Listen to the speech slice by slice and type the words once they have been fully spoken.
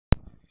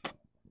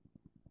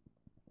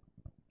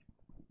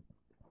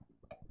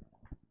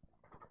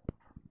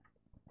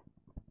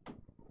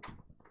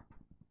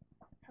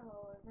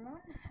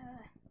everyone.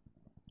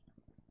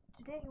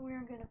 Today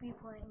we're going to be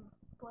playing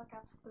Black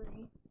Ops 3.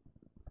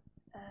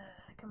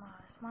 Come on,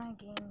 it's my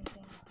gaming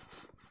thing.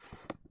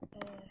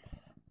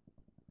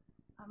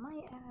 I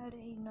might add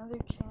another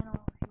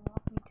channel if you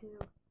want me to.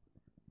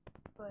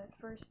 But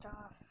first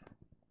off,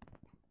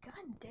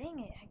 god dang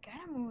it, I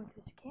gotta move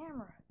this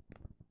camera.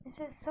 This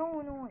is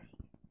so annoying.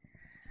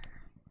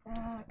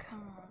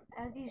 Come on.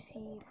 As you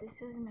see,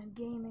 this isn't a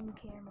gaming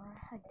camera.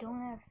 I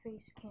don't have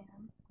face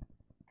cam.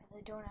 Because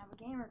I don't have a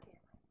gamer camera.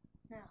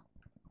 Now,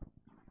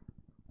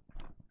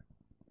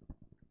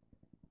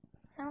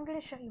 I'm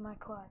gonna show you my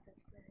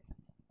classes first.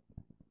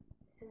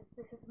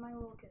 This is my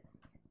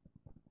locus.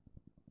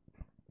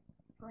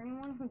 For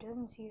anyone who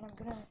doesn't see it, I'm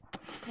gonna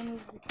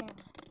move the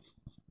camera.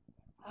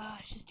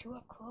 It's just too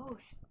up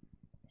close.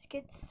 This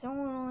gets so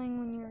annoying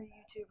when you're a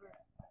YouTuber.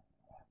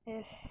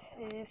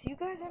 If you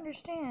guys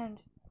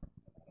understand,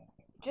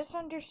 just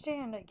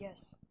understand, I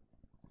guess.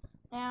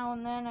 Now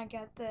and then I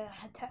got the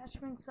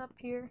attachments up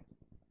here.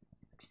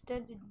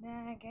 Extended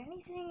mag,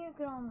 anything you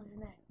could almost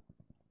make.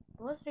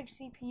 Ballistic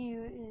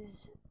CPU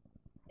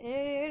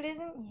it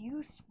isn't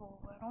useful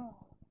at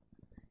all.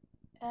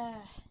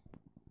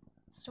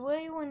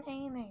 Sway when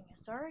aiming,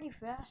 it's already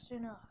fast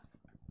enough.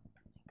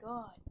 My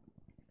god.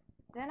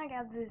 Then I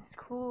got this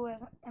cool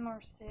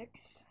MR6.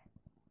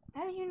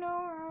 As you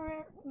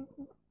know,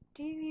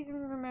 do you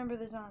even remember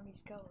the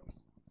zombies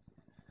colors?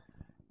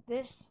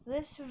 This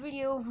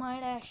video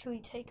might actually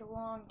take a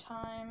long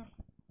time.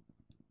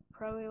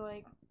 Probably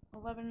like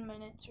 11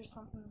 minutes or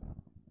something.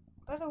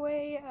 By the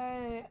way,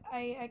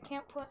 I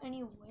can't put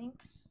any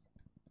links.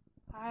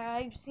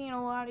 I've seen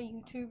a lot of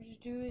YouTubers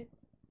do it,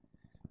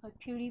 like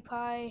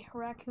PewDiePie,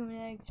 Raccoon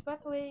Eggs. By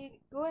the way,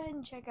 go ahead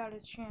and check out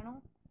his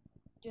channel.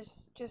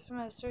 Just I'm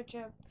gonna search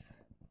up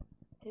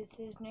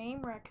his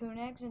name, Raccoon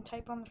Eggs, and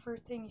type on the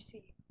first thing you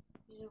see.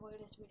 This is the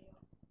latest video.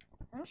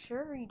 I'm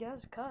sure he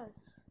does cuss,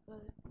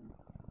 but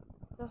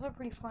those are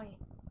pretty funny.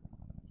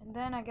 And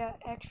then I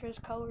got extras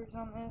colors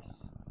on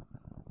this.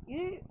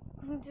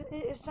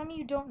 Some of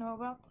you don't know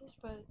about this,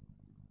 but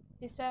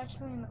it's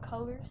actually in the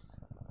colors.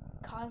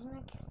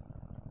 Cosmic.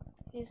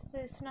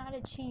 It's not a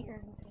cheat or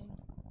anything.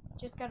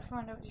 Just gotta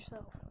find out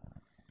yourself.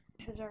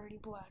 It's already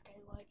black. I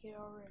like it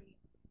already.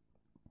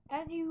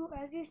 As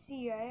you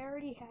see, I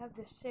already have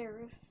the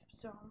Seraph,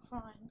 so I'm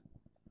fine.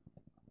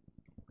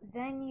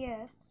 Then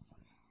yes,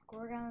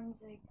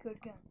 Gorgon's a good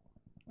gun.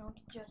 Don't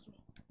judge me.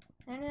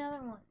 And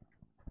another one.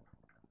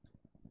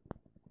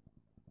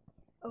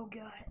 Oh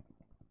god.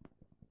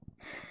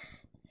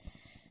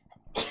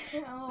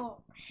 Oh,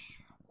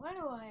 why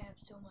do I have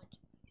so much of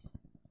these?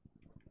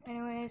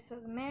 Anyway, so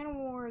the Man of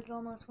War is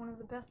almost one of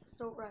the best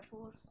assault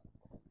rifles.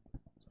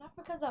 It's not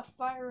because of the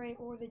fire rate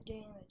or the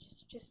damage,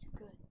 it's just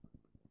good.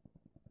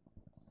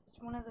 It's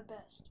one of the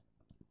best.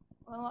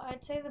 Well,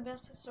 I'd say the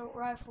best assault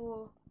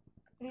rifle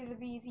would either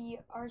be the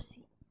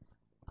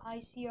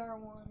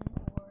ICR1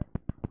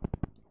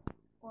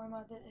 or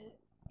the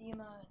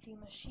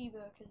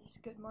Mashiba, because it's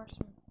a good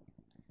marksman.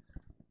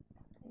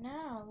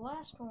 Now,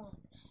 last one.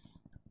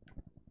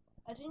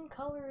 I didn't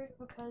color it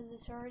because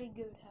it's already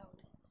good how it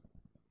is.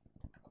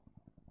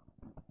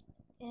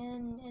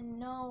 And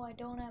no, I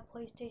don't have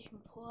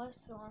PlayStation Plus,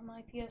 so on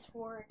my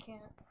PS4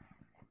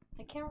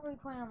 I can't really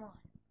play online.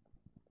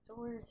 So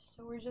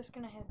we're just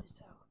gonna head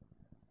this out.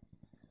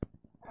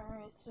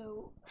 Alright,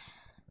 so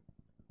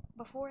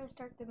before I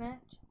start the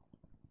match,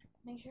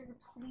 make sure to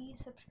please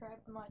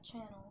subscribe to my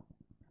channel.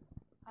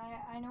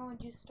 I know it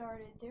just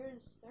started.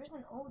 There's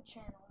an old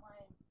channel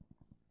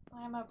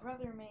my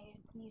brother made.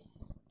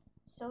 He's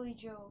Silly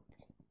Joke.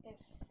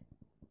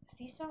 If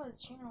he saw his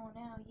channel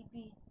now, he'd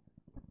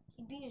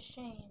be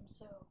ashamed.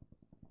 So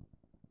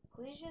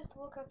please just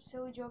look up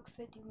Silly Joke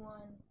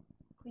 51.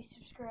 Please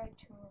subscribe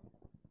to him,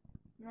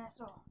 and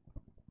that's all.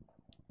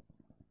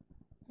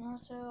 And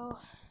also,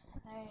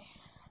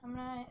 I'm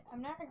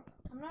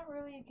not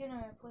really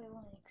gonna play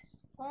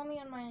links. Follow me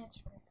on my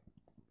Instagram.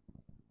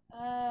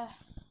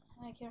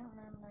 I can't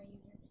remember my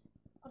username.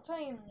 I'll tell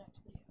you in the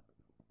next video.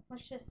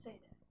 Let's just say that.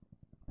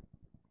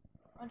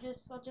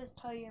 I'll just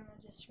tell you in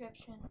the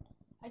description.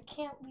 I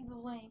can't leave a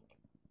link,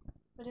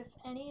 but if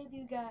any of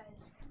you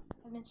guys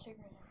have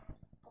Instagram,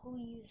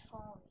 please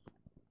follow me.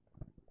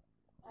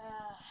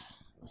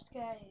 This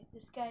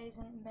guy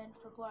isn't meant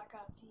for Black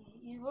Ops.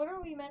 He's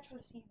literally meant for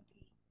the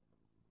CVP.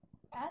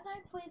 As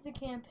I played the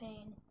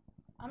campaign,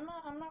 I'm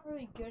not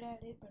really good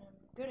at it, but I'm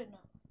good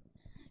enough.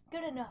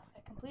 Good enough.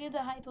 I completed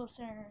the hypo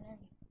center and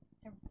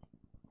everything.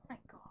 My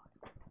god,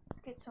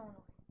 this gets so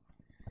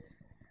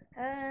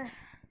annoying.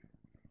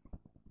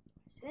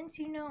 Since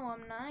you know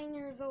I'm 9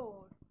 years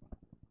old,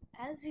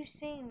 as you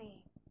see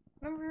me,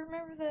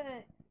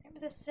 remember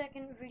the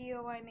second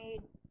video I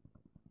made?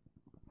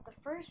 The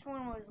first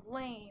one was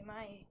lame.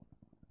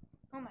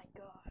 Oh my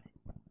god.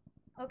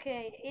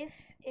 Okay,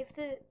 if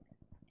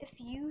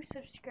you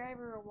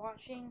subscriber are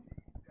watching,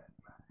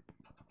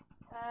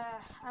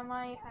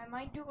 I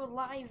might do a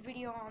live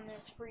video on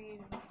this for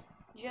you,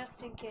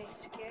 just in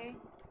case. Okay.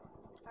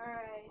 All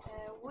right.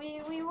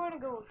 We want to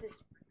go with this,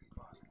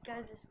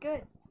 guys. It's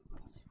good.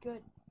 It's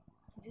good.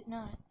 Is it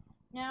not?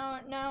 Now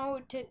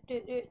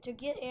to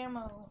get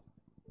ammo,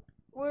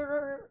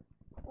 we're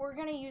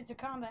gonna use the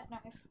combat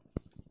knife,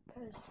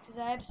 cause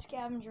I have a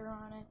scavenger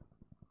on it.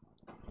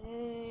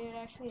 It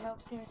actually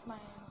helps me with my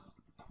ammo.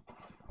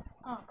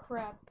 Oh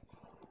crap!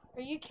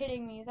 Are you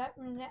kidding me? That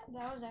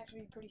was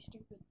actually pretty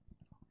stupid.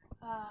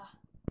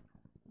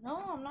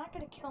 No, I'm not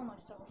gonna kill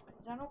myself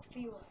because I don't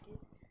feel like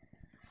it.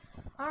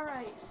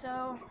 Alright,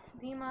 so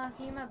the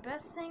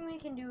best thing we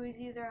can do is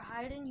either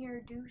hide in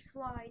here, do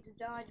slides,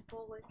 dodge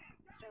bullets,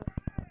 stuff.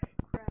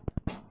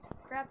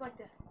 Crap like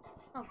that.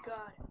 Oh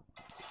god.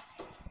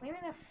 Leave me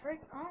the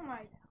frick. Oh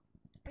my.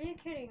 Are you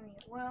kidding me?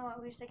 Well,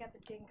 at least I got the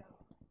dingo.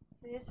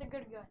 So it's a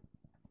good gun.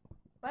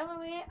 By the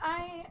way,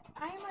 I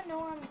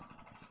know I'm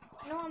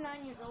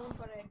 9 years old,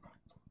 but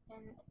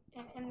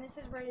and this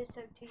is rated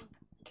 17.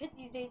 Kids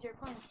these days are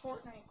playing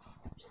Fortnite,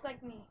 just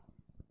like me.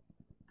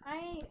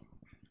 I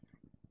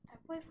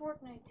play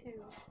Fortnite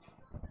too.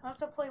 I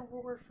also play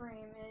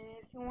Warframe,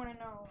 if you want to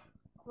know.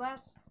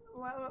 Last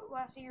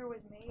year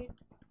was made,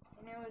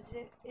 and it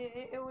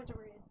was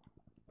rated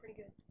pretty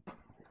good.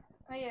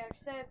 Oh yeah,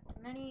 except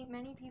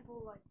many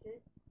people liked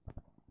it,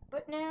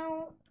 but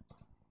now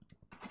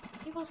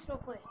people still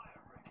play it.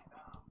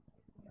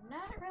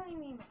 Not really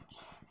me much.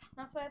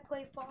 Also, I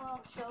play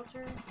Fallout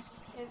Shelter.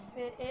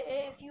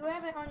 If you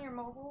have it on your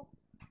mobile,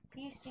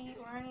 PC,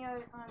 or any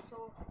other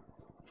console,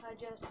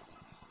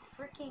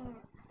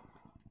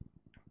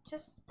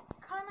 just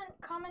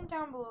comment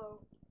down below,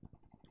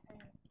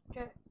 and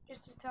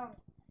just to tell me,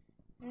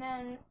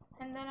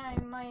 and then I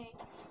might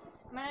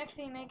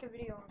actually make a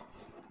video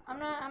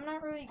on it. I'm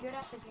not really good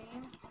at the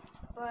game,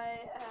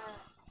 but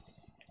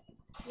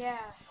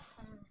yeah,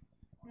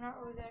 I'm not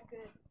really that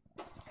good,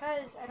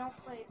 cause I don't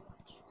play it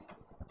much.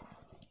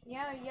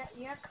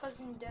 Yeah,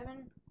 cousin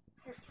Devin,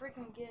 you're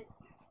freaking good.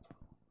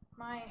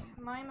 My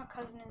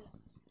cousin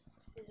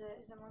is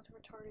a most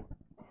retarded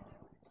man.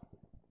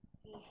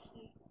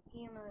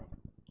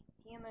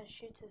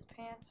 He shits his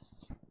pants,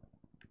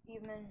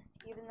 even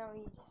though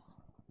he's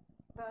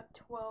about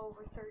 12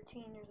 or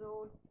 13 years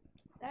old.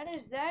 That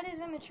is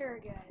immature,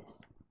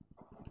 guys.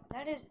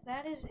 That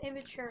is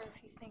immature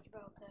if you think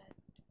about that.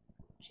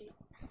 Gee,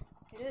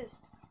 it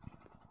is.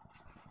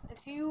 If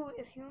you're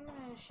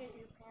gonna shit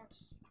your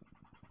pants,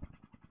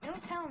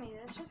 don't tell me.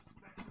 That's just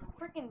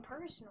freaking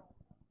personal.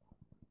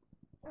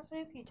 Also,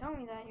 if you tell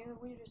me that,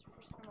 we're just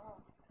personal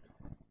off.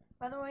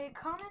 By the way,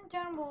 comment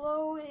down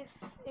below if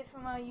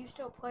you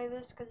still play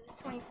this, because it's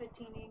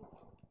 2015.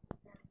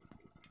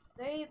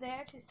 They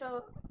actually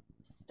still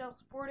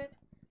support it,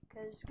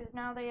 because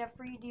now they have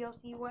free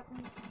DLC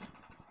weapons.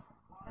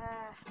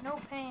 No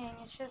paying.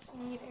 It's just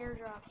you need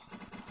airdrops.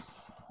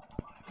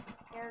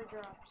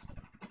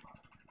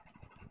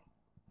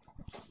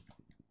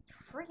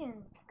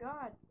 Freaking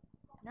god,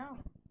 no.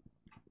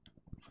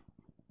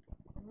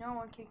 No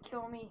one can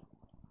kill me.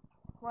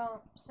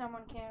 Well,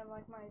 someone can,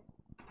 like my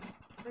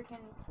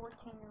freaking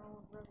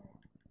 14-year-old brother.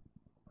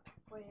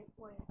 Wait,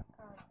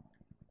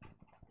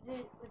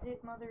 was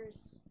it mother's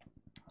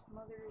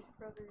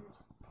brother's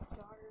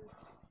daughter?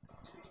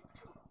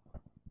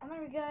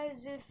 Anyway,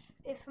 guys,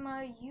 if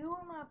you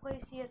play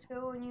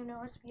CS:GO and you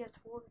know it's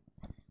PS4,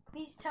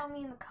 please tell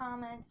me in the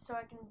comments so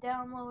I can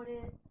download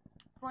it.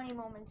 Funny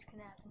moments can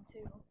happen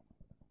too.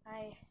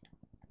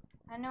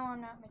 I know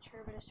I'm not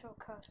mature, but I still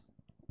cuss.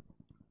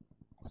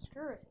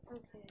 Screw it.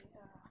 Okay,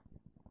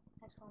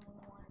 next one we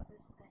want is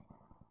this thing.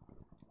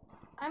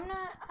 I'm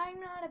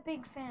not a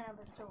big fan of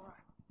assault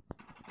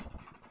rifles.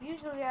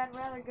 Usually I'd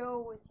rather go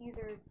with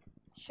either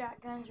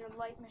shotguns or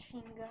light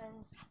machine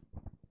guns.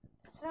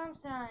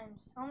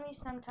 Sometimes, only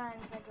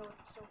sometimes I go with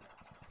assault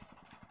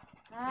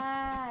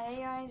rifles.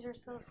 AIs are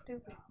so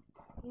stupid.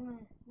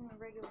 Even in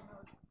regular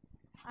mode.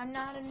 I'm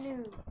not a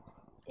noob.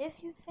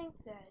 If you think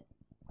that,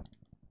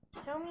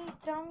 tell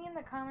me in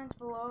the comments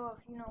below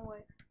if you know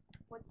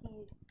what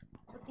the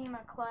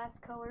class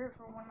color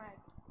for one of my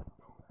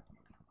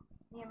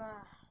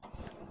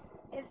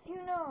if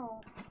you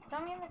know,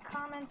 tell me in the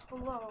comments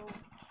below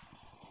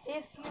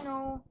if you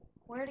know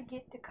where to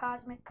get the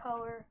cosmic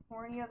color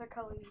or any other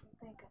color you can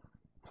think of.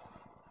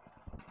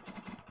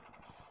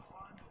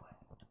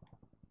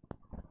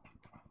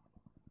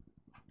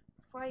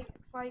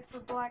 Fight for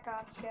Black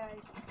Ops,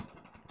 guys.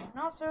 And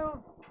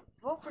also,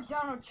 vote for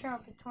Donald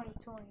Trump in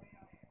 2020.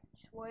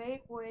 Just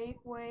wait.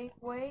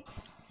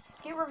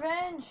 Let's get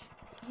revenge.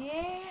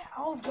 Yeah.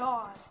 Oh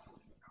God.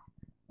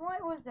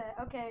 What was that?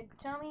 Okay,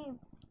 tell me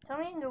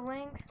in the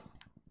links.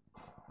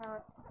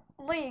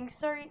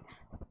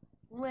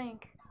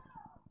 Link.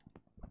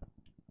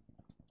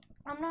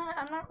 I'm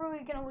not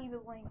really gonna leave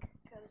a link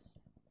because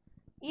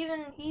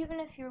even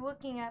if you're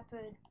looking at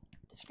the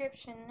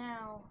description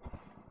now,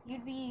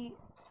 you'd be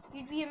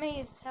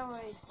amazed how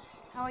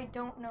I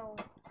don't know.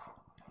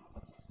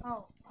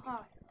 Oh,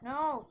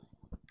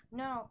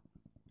 no.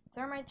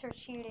 Thermites are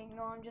cheating.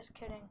 No, I'm just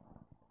kidding.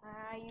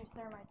 I use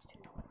thermites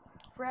too.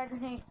 Frag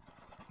grenade.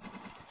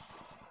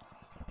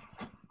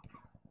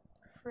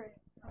 Frick.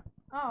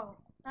 Oh,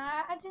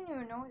 I didn't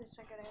even notice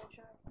I got a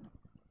headshot.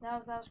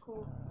 That was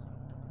cool.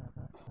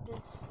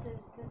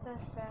 This a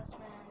fast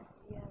match?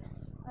 Yes.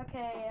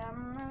 Okay,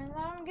 I'm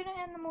gonna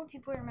end the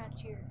multiplayer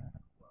match here.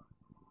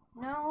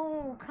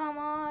 No, come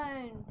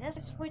on.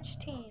 Let's switch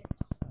teams.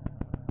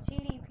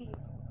 CDP.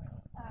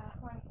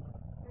 Let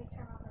me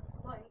turn on this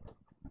light.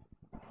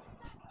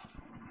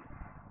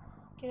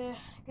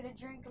 Get a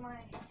drink of my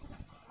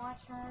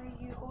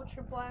Matcha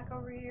Ultra Black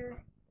over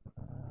here.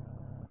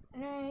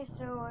 Anyway,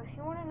 so if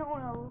you want to know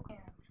what I look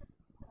at,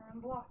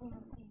 I'm blocking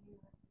the TV.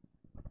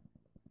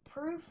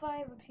 Proof I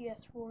have a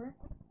PS4.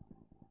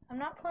 I'm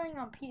not playing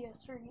on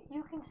PS3.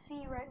 You can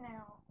see right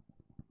now.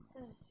 This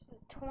is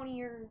a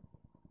 20 or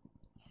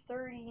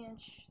 30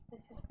 inch.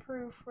 This is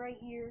proof right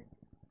here.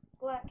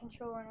 Black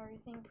controller and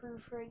everything.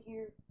 Proof right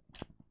here.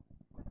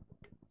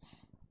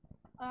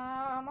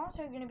 I'm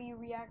also going to be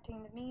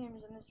reacting to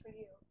memes in this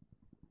video.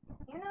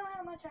 You know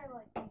how much I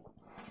like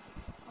memes.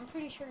 I'm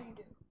pretty sure you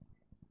do.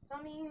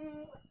 Some of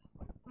you,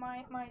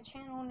 my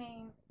channel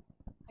name,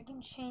 I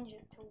can change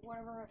it to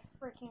whatever I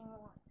freaking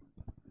want.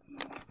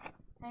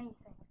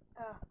 Anything.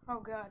 Oh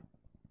god.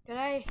 Did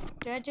I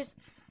just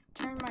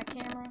turn my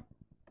camera?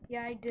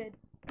 Yeah, I did.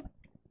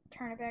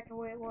 Turn it back the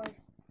way it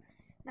was.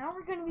 Now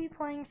we're gonna be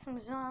playing some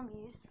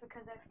zombies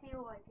because I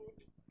feel like it.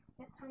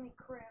 Can't tell me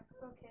crap.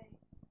 Okay.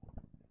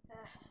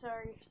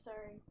 Sorry.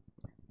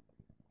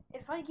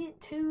 If I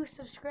get 2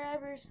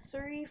 subscribers,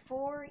 3,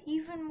 4,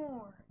 even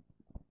more,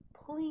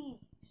 please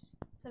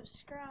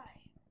subscribe.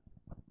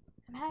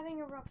 I'm having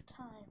a rough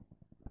time.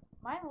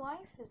 My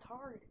life is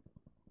hard.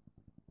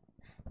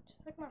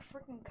 Just like my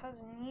freaking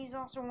cousin. He's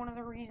also one of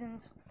the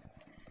reasons.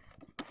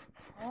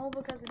 All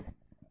because of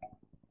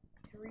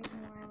the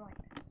reason why I'm like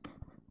this.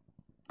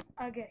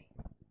 Okay.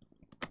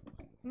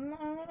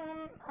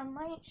 I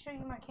might show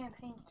you my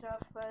campaign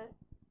stuff, but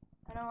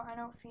I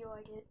don't feel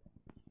like it.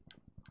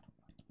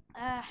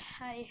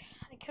 I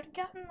could have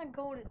gotten the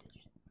gold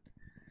edition.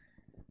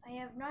 I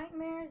have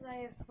nightmares, I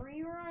have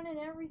free run and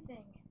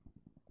everything.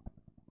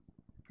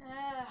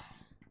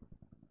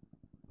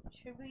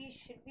 Should we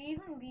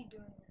even be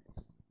doing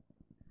this?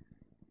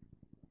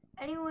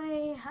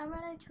 Anyway, how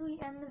about I actually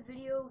end the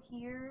video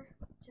here,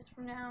 just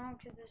for now,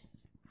 because it's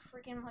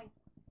freaking like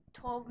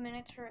 12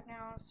 minutes right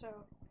now,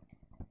 so,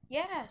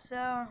 yeah,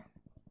 so,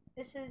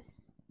 this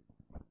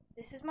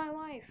is my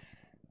life.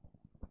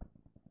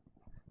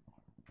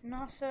 And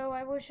also,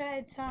 I wish I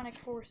had Sonic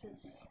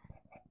Forces.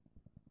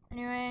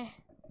 Anyway,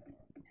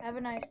 have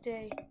a nice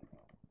day.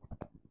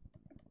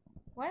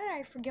 Why did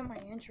I forget my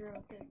intro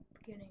at the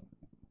beginning?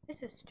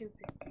 This is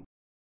stupid.